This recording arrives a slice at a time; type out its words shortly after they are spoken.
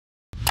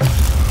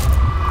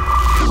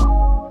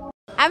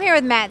I'm here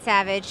with Matt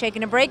Savage,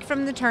 taking a break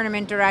from the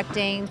tournament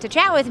directing to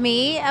chat with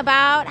me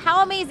about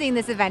how amazing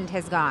this event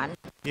has gone.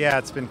 Yeah,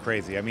 it's been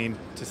crazy. I mean,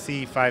 to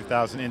see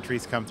 5,000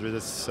 entries come through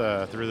this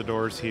through the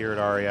doors here at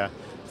ARIA,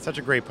 such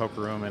a great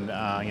poker room,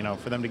 and you know,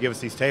 for them to give us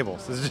these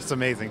tables, this is just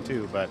amazing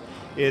too. But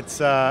it's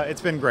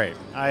been great.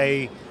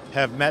 I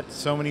have met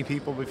so many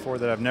people before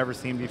that I've never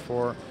seen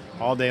before.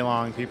 All day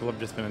long, people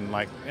have just been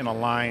like in a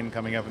line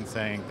coming up and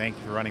saying, "Thank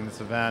you for running this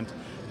event.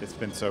 It's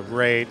been so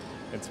great."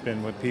 It's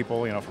been with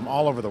people, you know, from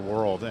all over the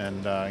world, and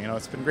you know,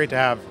 it's been great to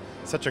have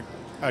such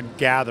a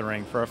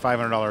gathering for a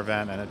 $500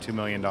 event and a $2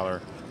 million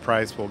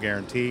prize pool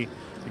guarantee.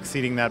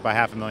 Exceeding that by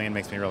 $500,000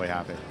 makes me really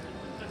happy.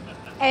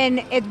 And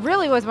it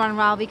really was one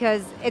well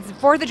because it's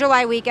 4th of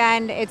July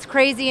weekend, it's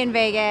crazy in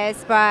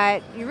Vegas,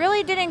 but you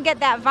really didn't get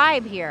that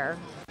vibe here.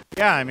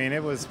 Yeah, I mean,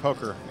 it was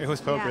poker. It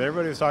was poker. Yeah.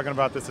 Everybody was talking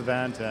about this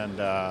event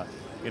and,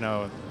 you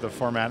know, the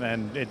format,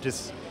 and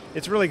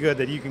it's really good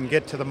that you can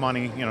get to the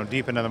money, you know,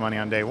 deep into the money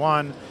on day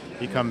one.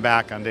 You come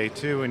back on day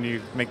two and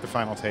you make the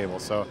final table.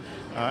 So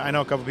I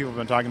know a couple people have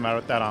been talking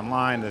about that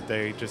online, that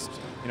they just,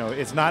 you know,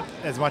 it's not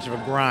as much of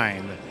a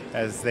grind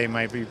as they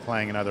might be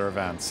playing in other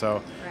events.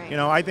 So, Right. you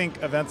know, I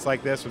think events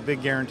like this with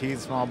big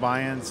guarantees, small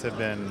buy-ins have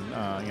been,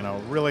 you know,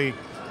 really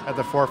at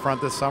the forefront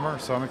this summer.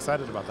 So I'm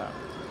excited about that.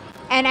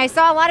 And I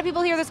saw a lot of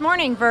people here this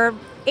morning for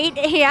 8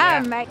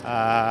 a.m.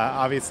 Yeah.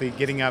 Obviously,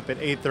 getting up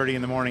at 8:30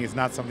 in the morning is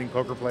not something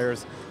poker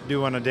players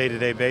do on a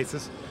day-to-day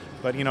basis.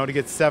 But, you know, to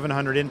get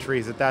 700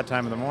 entries at that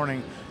time of the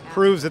morning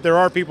proves that there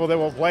are people that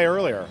will play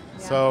earlier.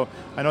 Yeah. So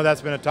I know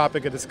that's been a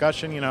topic of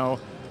discussion. You know,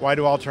 why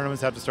do all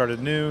tournaments have to start at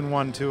noon,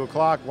 1, 2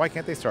 o'clock? Why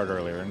can't they start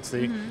earlier? And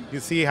see, you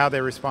see how they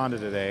responded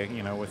today,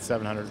 you know, with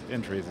 700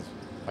 entries,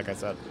 like I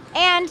said.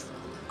 And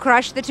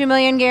crush the $2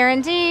 million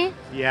guarantee.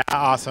 Yeah,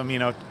 awesome. You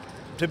know,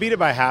 to beat it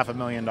by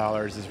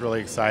 $500,000 is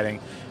really exciting.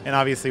 And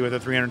obviously with a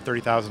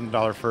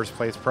 $330,000 first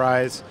place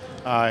prize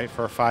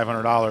for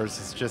 $500,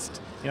 it's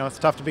just, you know, it's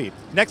tough to beat.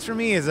 Next for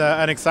me is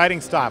an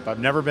exciting stop. I've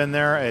never been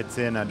there. It's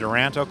in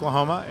Durant,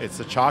 Oklahoma. It's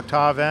a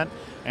Choctaw event.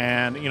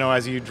 And, you know,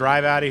 as you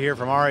drive out of here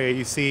from ARIA,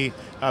 you see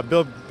a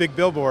big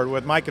billboard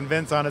with Mike and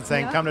Vince on it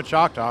saying, "Come to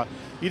Choctaw."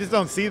 You just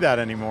don't see that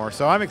anymore.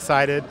 So I'm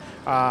excited.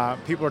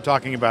 People are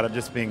talking about it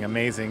just being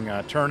amazing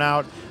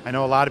turnout. I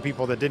know a lot of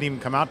people that didn't even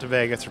come out to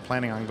Vegas are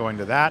planning on going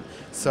to that.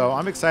 So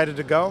I'm excited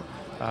to go.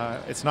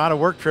 It's not a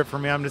work trip for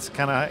me. I'm just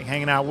kind of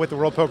hanging out with the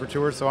World Poker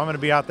Tour. So I'm going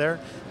to be out there.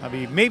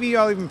 Maybe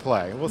I'll even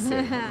play. We'll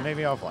see.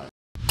 Maybe I'll play.